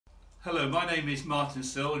Hello, my name is Martin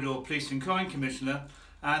Surl, your Police and Crime Commissioner,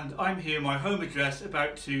 and I'm here in my home address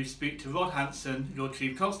about to speak to Rod Hansen, your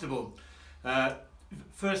Chief Constable.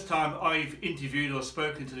 First time I've interviewed or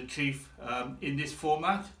spoken to the Chief in this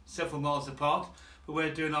format, several miles apart, but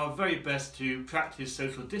we're doing our very best to practice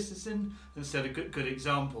social distancing and set a good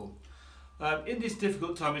example. In this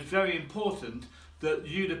difficult time, it's very important that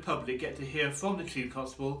you, the public, get to hear from the Chief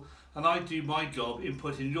Constable, and I do my job in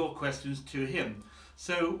putting your questions to him.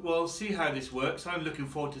 So we'll see how this works. I'm looking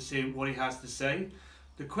forward to seeing what he has to say.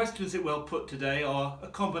 The questions that we'll put today are a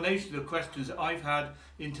combination of questions that I've had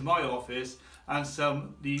into my office and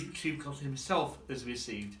some the Chief Constable himself has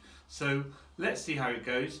received. So let's see how it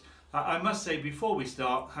goes. I must say before we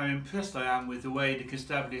start how impressed I am with the way the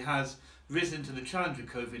Constabulary has risen to the challenge of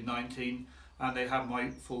COVID-19, and they have my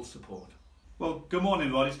full support. Well, good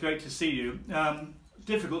morning, Rod. It's great to see you.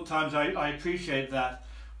 Difficult times, I appreciate that.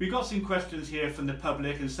 We've got some questions here from the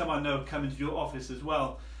public, and some I know have come into your office as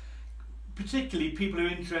well. Particularly people who are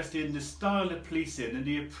interested in the style of policing and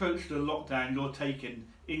the approach to the lockdown you're taking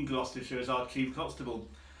in Gloucestershire as our Chief Constable,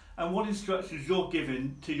 and what instructions you're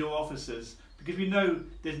giving to your officers, because we know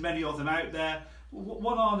there's many of them out there.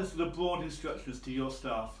 What are the sort of broad instructions to your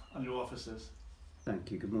staff and your officers? Thank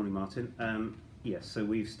you. Good morning, Martin. Yes, so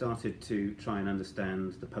we've started to try and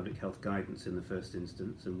understand the public health guidance in the first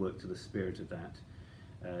instance and work to the spirit of that.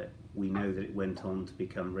 We know that it went on to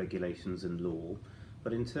become regulations and law,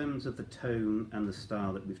 but in terms of the tone and the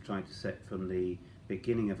style that we've tried to set from the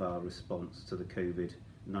beginning of our response to the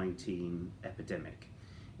COVID-19 epidemic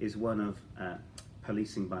is one of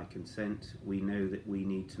policing by consent. We know that we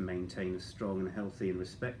need to maintain a strong and healthy and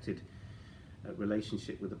respected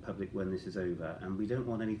relationship with the public when this is over, and we don't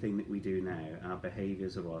want anything that we do now, our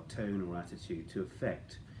behaviours or our tone or attitude, to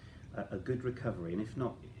affect a good recovery, and if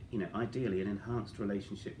not, ideally an enhanced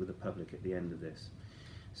relationship with the public at the end of this.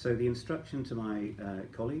 So the instruction to my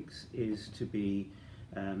colleagues is to be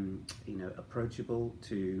approachable,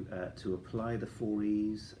 to apply the 4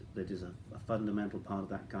 E's. That is a fundamental part of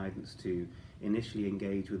that guidance, to initially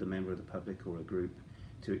engage with a member of the public or a group,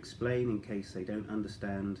 to explain in case they don't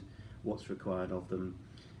understand what's required of them,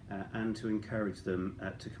 and to encourage them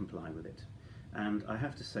to comply with it. And I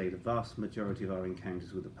have to say the vast majority of our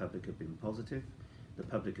encounters with the public have been positive. The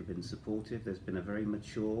public have been supportive. There's been a very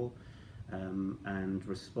mature and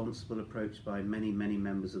responsible approach by many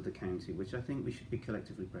members of the county, which I think we should be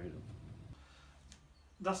collectively proud of.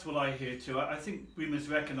 That's what I hear too. I think we must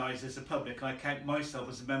recognise as a public, I count myself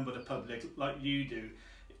as a member of the public like you do,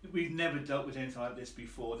 we've never dealt with anything like this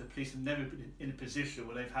before. The police have never been in a position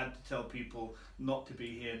where they've had to tell people not to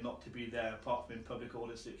be here, not to be there, apart from in public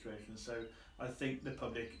order situations. So I think the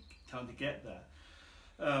public kind of get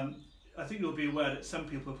there. I think you'll be aware that some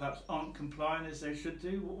people perhaps aren't complying as they should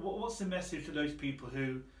do. What's the message to those people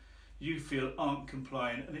who you feel aren't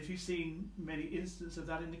complying? And have you seen many instances of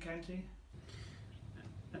that in the county?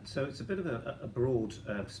 So it's a bit of a broad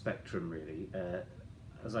spectrum, really.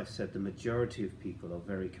 As I've said, the majority of people are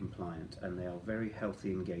very compliant, and they are very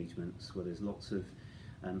healthy engagements where there's lots of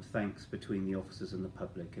thanks between the officers and the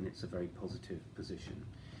public, and it's a very positive position.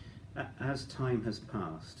 As time has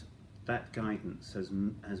passed, that guidance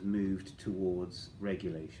has moved towards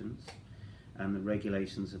regulations, and the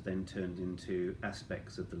regulations have then turned into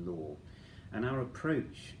aspects of the law. And our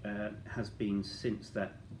approach has been, since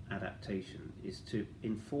that adaptation, is to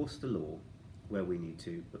enforce the law where we need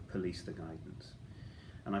to, but police the guidance.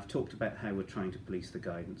 And I've talked about how we're trying to police the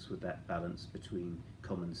guidance with that balance between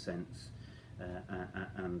common sense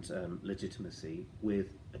and legitimacy,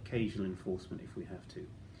 with occasional enforcement if we have to.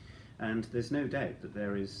 And there's no doubt that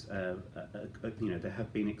there is, there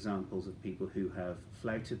have been examples of people who have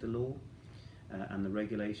flouted the law and the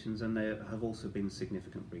regulations, and there have also been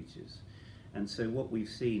significant breaches. And so what we've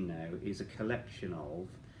seen now is a collection of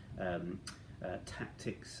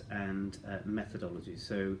tactics and methodologies.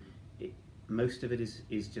 So most of it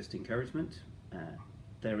is just encouragement.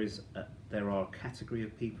 There are a category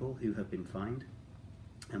of people who have been fined,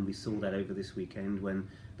 and we saw that over this weekend when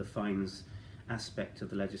the fines aspect of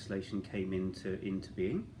the legislation came into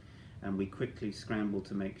being, and we quickly scrambled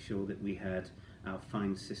to make sure that we had our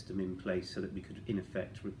fine system in place so that we could in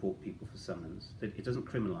effect report people for summons. It doesn't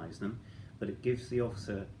criminalise them, but it gives the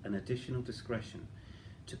officer an additional discretion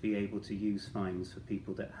to be able to use fines for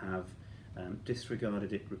people that have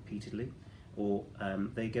disregarded it repeatedly, or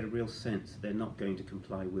they get a real sense they're not going to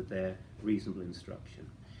comply with their reasonable instruction.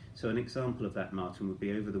 So an example of that, Martin, would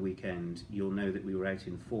be over the weekend. You'll know that we were out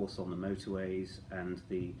in force on the motorways and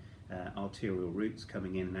the arterial routes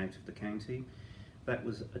coming in and out of the county. That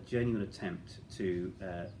was a genuine attempt to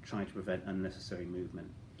try to prevent unnecessary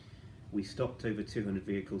movement. We stopped over 200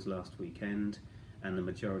 vehicles last weekend, and the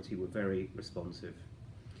majority were very responsive.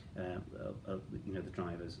 The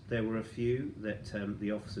drivers. There were a few that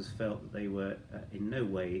the officers felt that they were in no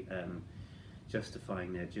way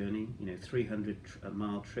justifying their journey.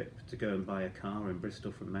 300-mile trip to go and buy a car in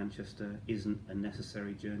Bristol from Manchester isn't a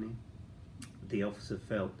necessary journey. The officer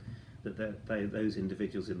felt that those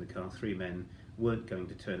individuals in the car, 3 men, weren't going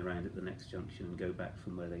to turn around at the next junction and go back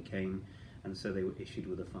from where they came, and so they were issued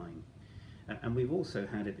with a fine. And we've also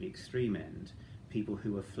had at the extreme end people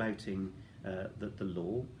who are flouting the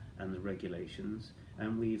law and the regulations,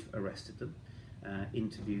 and we've arrested them,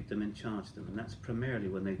 interviewed them and charged them, and that's primarily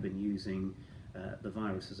when they've been using the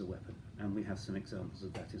virus as a weapon, and we have some examples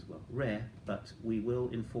of that as well. Rare, but we will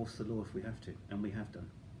enforce the law if we have to, and we have done.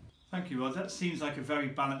 Thank you, Rod. That seems like a very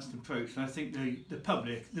balanced approach, and I think the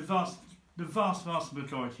public, the vast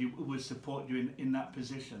majority would support you in that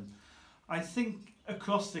position. I think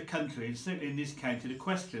across the country, and certainly in this county, the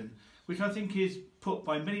question, which I think is put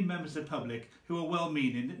by many members of the public who are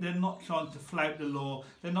well-meaning, they're not trying to flout the law,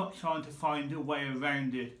 they're not trying to find a way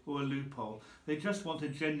around it or a loophole. They just want a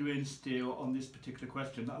genuine steer on this particular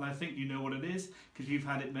question, and I think you know what it is because you've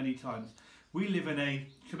had it many times. We live in a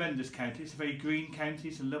tremendous county. It's a very green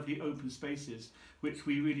county, some lovely open spaces, which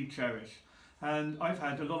we really cherish. And I've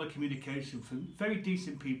had a lot of communication from very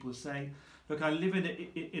decent people say, look, I live in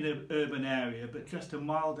an urban area, but just a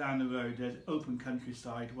mile down the road there's open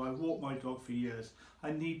countryside where I walk my dog for years.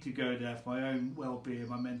 I need to go there for my own well-being,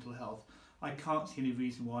 my mental health. I can't see any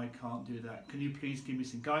reason why I can't do that. Can you please give me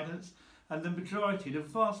some guidance? And the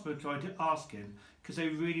vast majority are asking because they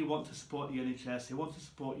really want to support the NHS, they want to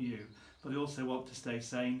support you, but they also want to stay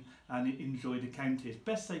sane and enjoy the county as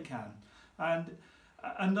best they can. And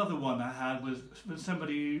another one I had was from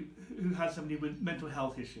somebody who had somebody with mental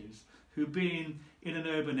health issues, who being in an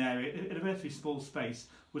urban area, in a relatively small space,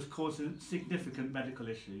 was causing significant medical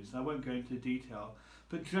issues. I won't go into detail,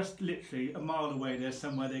 but just literally a mile away there's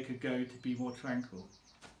somewhere they could go to be more tranquil.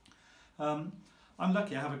 I'm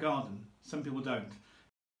lucky I have a garden, some people don't.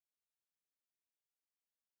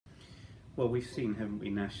 Well, we've seen, haven't we,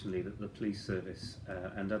 nationally, that the police service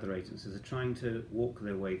and other agencies are trying to walk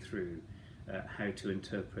their way through how to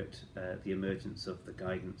interpret the emergence of the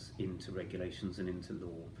guidance into regulations and into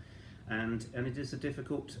law. And it is a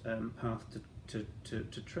difficult path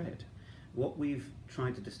to tread. What we've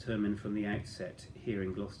tried to determine from the outset here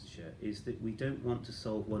in Gloucestershire is that we don't want to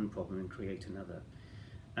solve one problem and create another.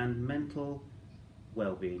 And mental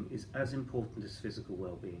well-being is as important as physical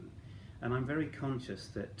well-being. And I'm very conscious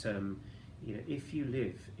that if you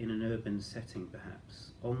live in an urban setting,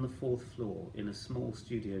 perhaps on the 4th floor in a small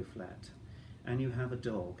studio flat, and you have a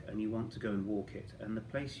dog and you want to go and walk it, and the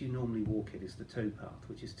place you normally walk it is the towpath,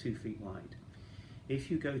 which is 2 feet wide. If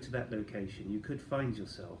you go to that location, you could find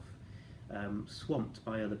yourself swamped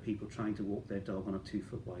by other people trying to walk their dog on a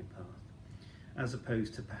 2-foot wide path, as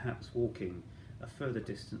opposed to perhaps walking a further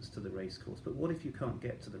distance to the racecourse. But what if you can't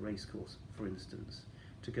get to the racecourse, for instance,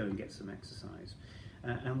 to go and get some exercise?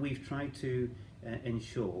 And we've tried to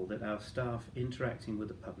ensure that our staff interacting with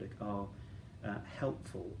the public are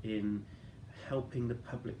helpful in helping the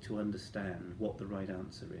public to understand what the right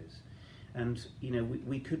answer is. And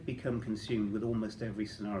we could become consumed with almost every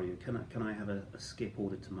scenario. Can I have a skip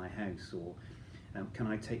ordered to my house, or can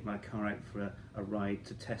I take my car out for a ride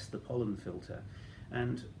to test the pollen filter?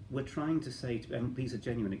 And we're trying to say, these are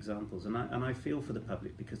genuine examples, and I feel for the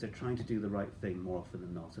public because they're trying to do the right thing more often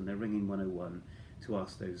than not, and they're ringing 101 to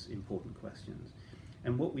ask those important questions.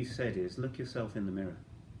 And what we've said is, look yourself in the mirror.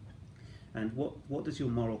 And what does your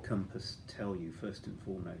moral compass tell you, first and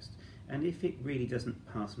foremost? And if it really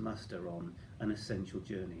doesn't pass muster on an essential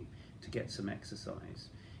journey to get some exercise,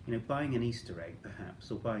 buying an Easter egg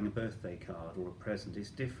perhaps, or buying a birthday card or a present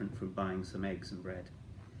is different from buying some eggs and bread.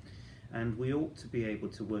 And we ought to be able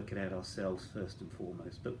to work it out ourselves first and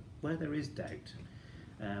foremost. But where there is doubt,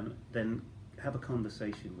 then have a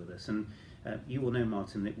conversation with us. And you will know,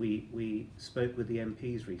 Martin, that we spoke with the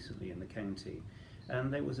MPs recently in the county,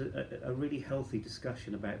 and there was a really healthy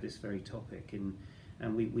discussion about this very topic,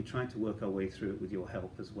 and we tried to work our way through it with your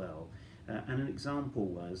help as well. And an example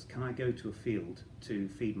was, can I go to a field to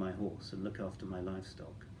feed my horse and look after my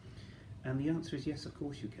livestock? And the answer is yes, of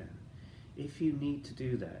course you can. If you need to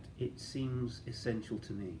do that, it seems essential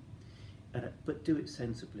to me. But do it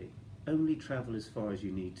sensibly. Only travel as far as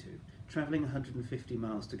you need to. Travelling 150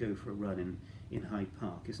 miles to go for a run in Hyde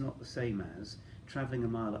Park is not the same as travelling a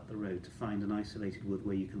mile up the road to find an isolated wood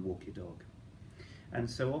where you can walk your dog. And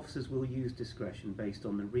so officers will use discretion based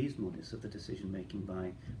on the reasonableness of the decision making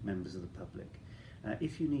by members of the public.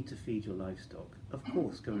 If you need to feed your livestock, of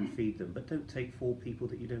course go and feed them, but don't take 4 people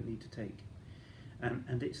that you don't need to take.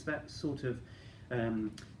 And it's that sort of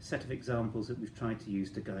set of examples that we've tried to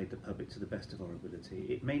use to guide the public to the best of our ability.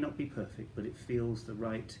 It may not be perfect, but it feels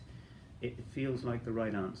like the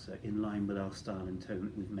right answer, in line with our style and tone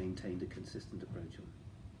that we've maintained a consistent approach on.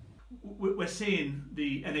 We're seeing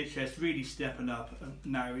the NHS really stepping up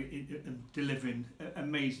now in delivering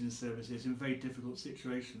amazing services in very difficult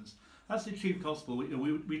situations. As the Chief Constable,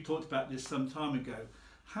 we talked about this some time ago.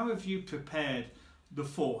 How have you prepared the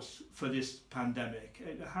force for this pandemic?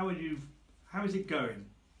 How is it going?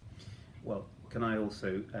 Well, can I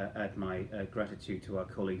also add my gratitude to our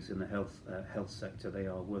colleagues in the health sector. They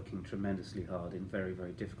are working tremendously hard in very,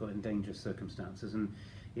 very difficult and dangerous circumstances, and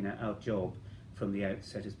our job from the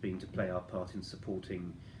outset has been to play our part in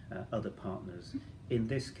supporting other partners. In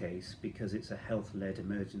this case, because it's a health-led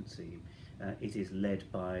emergency,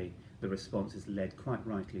 the response is led quite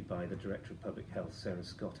rightly by the Director of Public Health, Sarah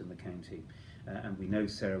Scott, in the county. And we know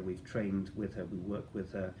Sarah, we've trained with her, we work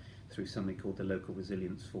with her through something called the Local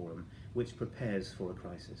Resilience Forum, which prepares for a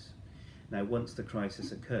crisis. Now, once the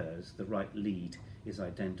crisis occurs, the right lead is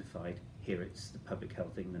identified. Here it's the Public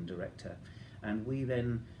Health England Director. And we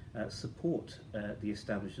then support the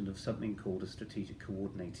establishment of something called a Strategic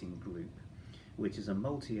Coordinating Group, which is a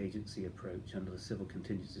multi-agency approach under the Civil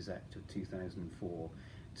Contingencies Act of 2004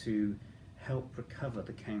 to help recover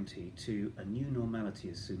the county to a new normality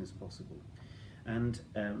as soon as possible. And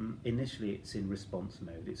initially it's in response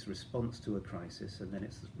mode. It's response to a crisis, and then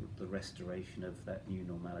it's the restoration of that new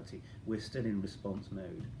normality. We're still in response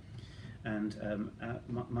mode. And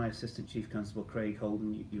my Assistant Chief Constable, Craig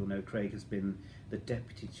Holden, you'll know Craig has been the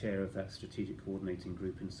Deputy Chair of that Strategic Coordinating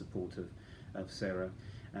Group in support of Sarah.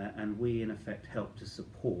 And we, in effect, help to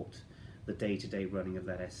support the day-to-day running of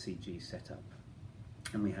that SCG setup.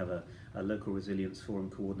 And we have a Local Resilience Forum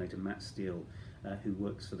coordinator, Matt Steele, who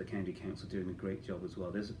works for the County Council, doing a great job as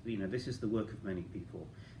well. This is the work of many people.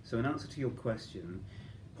 So in answer to your question,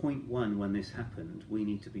 point one, when this happened, we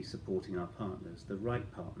need to be supporting our partners, the right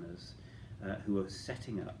partners, who are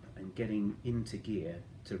setting up and getting into gear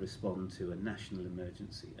to respond to a national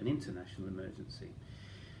emergency, an international emergency.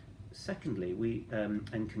 Secondly,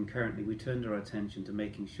 and concurrently, we turned our attention to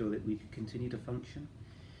making sure that we could continue to function.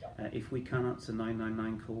 If we can't answer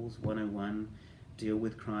 999 calls, 101, deal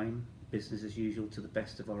with crime, business as usual to the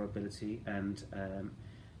best of our ability, and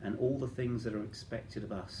all the things that are expected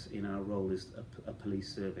of us in our role as a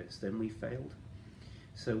police service, then we failed.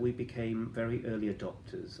 So we became very early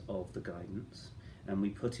adopters of the guidance, and we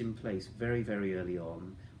put in place very, very early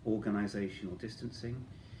on organisational distancing,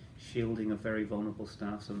 shielding of very vulnerable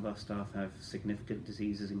staff. Some of our staff have significant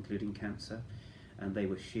diseases, including cancer, and they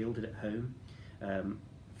were shielded at home.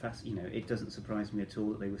 It doesn't surprise me at all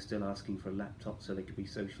that they were still asking for a laptop so they could be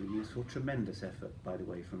socially useful. Tremendous effort, by the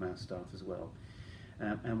way, from our staff as well.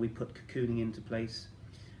 And we put cocooning into place.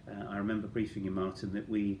 I remember briefing you, Martin, that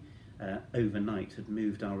we overnight had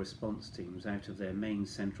moved our response teams out of their main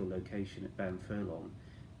central location at Banfurlong.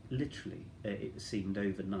 Literally, it seemed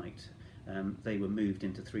overnight. They were moved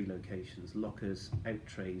into 3 locations, lockers, out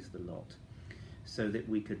trays, the lot, so that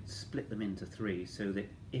we could split them into 3, so that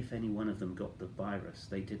if any one of them got the virus,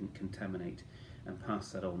 they didn't contaminate and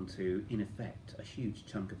pass that on to, in effect, a huge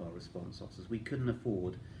chunk of our response officers. We couldn't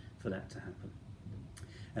afford for that to happen.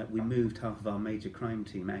 We moved half of our major crime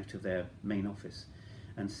team out of their main office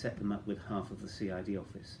and set them up with half of the CID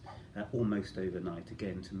office, almost overnight,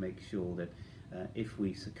 again to make sure that if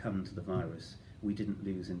we succumbed to the virus, we didn't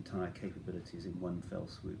lose entire capabilities in one fell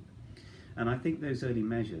swoop. And I think those early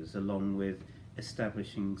measures, along with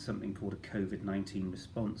establishing something called a COVID-19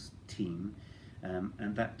 response team,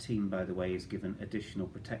 and that team, by the way, is given additional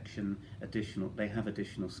protection, they have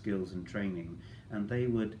additional skills and training, and they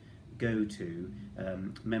would go to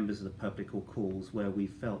members of the public or calls where we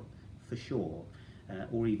felt for sure,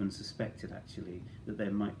 or even suspected actually, that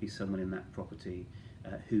there might be someone in that property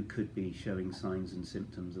who could be showing signs and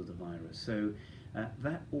symptoms of the virus. So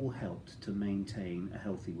that all helped to maintain a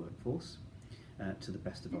healthy workforce to the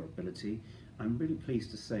best of our ability. I'm really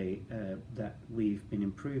pleased to say that we've been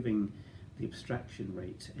improving the abstraction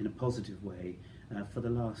rate in a positive way for the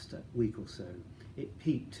last week or so. It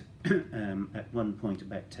peaked at one point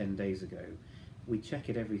about 10 days ago. We check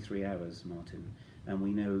it every 3 hours, Martin, and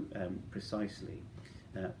we know precisely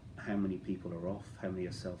how many people are off, how many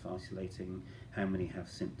are self-isolating, how many have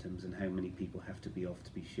symptoms, and how many people have to be off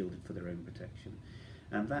to be shielded for their own protection.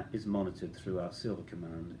 And that is monitored through our Silver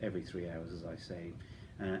Command every 3 hours, as I say,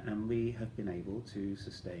 and we have been able to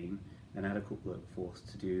sustain an adequate workforce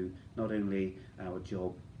to do not only our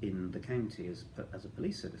job in the county as a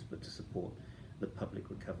police service, but to support the public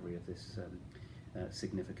recovery of this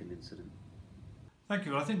significant incident. Thank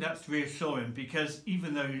you. I think that's reassuring, because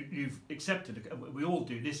even though you've accepted, we all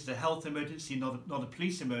do, this is a health emergency, not a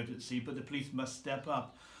police emergency, but the police must step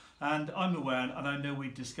up. And I'm aware, and I know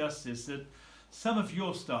we've discussed this, that some of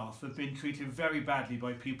your staff have been treated very badly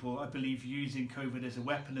by people, I believe, using COVID as a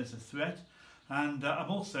weapon, as a threat. And I'm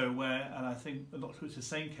also aware, and I think, I'm not sure it's the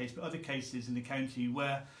same case, but other cases in the county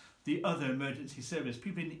where the other emergency service,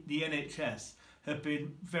 people in the NHS, have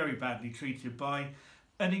been very badly treated by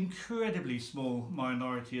an incredibly small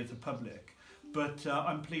minority of the public. But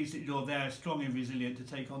I'm pleased that you're there, strong and resilient, to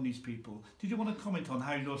take on these people. Did you want to comment on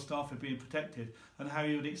how your staff are being protected and how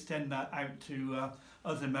you would extend that out to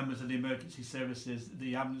other members of the emergency services,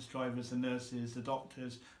 the ambulance drivers, the nurses, the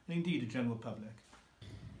doctors, and indeed the general public?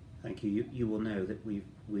 Thank you. You will know that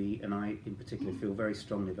we and I in particular feel very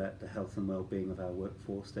strongly about the health and well-being of our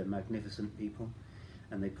workforce. They're magnificent people,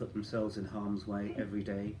 and they put themselves in harm's way every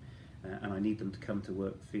day. And I need them to come to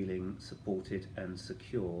work feeling supported and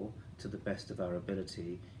secure to the best of our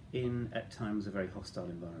ability in, at times, a very hostile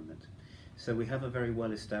environment. So we have a very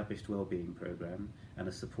well-established wellbeing programme and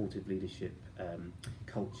a supportive leadership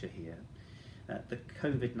culture here. The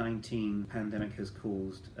COVID-19 pandemic has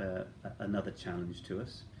caused another challenge to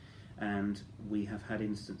us, and we have had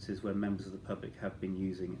instances where members of the public have been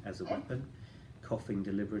using as a weapon, coughing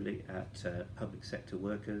deliberately at public sector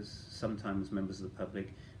workers, sometimes members of the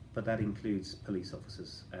public, but that includes police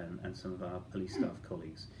officers and some of our police staff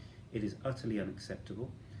colleagues. It is utterly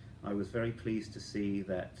unacceptable. I was very pleased to see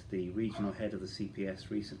that the regional head of the CPS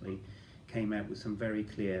recently came out with some very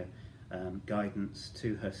clear guidance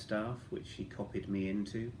to her staff, which she copied me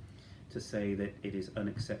into, to say that it is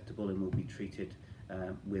unacceptable and will be treated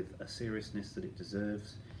with a seriousness that it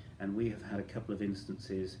deserves. And we have had a couple of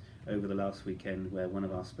instances over the last weekend where one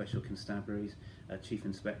of our special constabularies, chief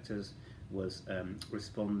inspectors, was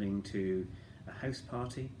responding to a house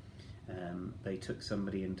party. They took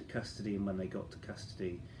somebody into custody, and when they got to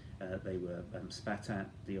custody, they were spat at,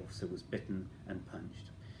 the officer was bitten and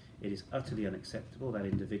punched. It is utterly unacceptable. That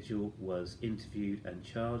individual was interviewed and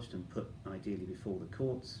charged and put ideally before the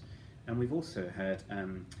courts. And we've also had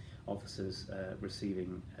officers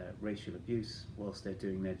receiving racial abuse whilst they're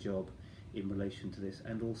doing their job in relation to this,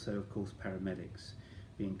 and also, of course, paramedics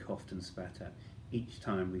being coughed and spat at. Each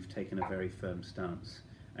time we've taken a very firm stance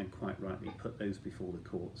and quite rightly put those before the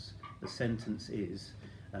courts. The sentence is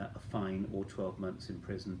a fine or 12 months in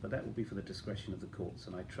prison, but that will be for the discretion of the courts,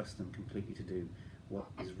 and I trust them completely to do what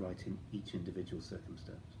is right in each individual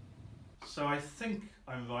circumstance. So I think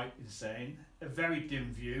I'm right in saying a very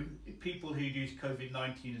dim view. People who use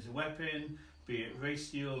COVID-19 as a weapon, be it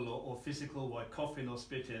racial or physical, like coughing or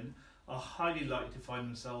spitting, are highly likely to find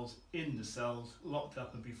themselves in the cells, locked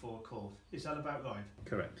up and before a court. Is that about right?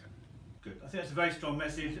 Correct. Good. I think that's a very strong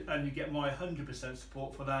message, and you get my 100%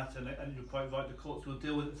 support for that, and you're quite right, the courts will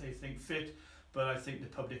deal with it if they think fit, but I think the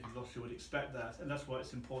public of Gloucestershire would expect that, and that's why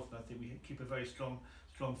it's important. I think we keep a very strong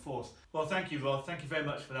force. Well, thank you, Rod. Thank you very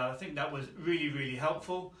much for that. I think that was really, really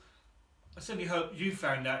helpful. I certainly hope you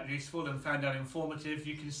found that useful and found that informative.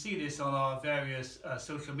 You can see this on our various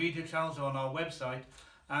social media channels or on our website.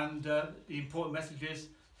 And the important message is,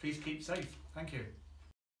 please keep safe. Thank you.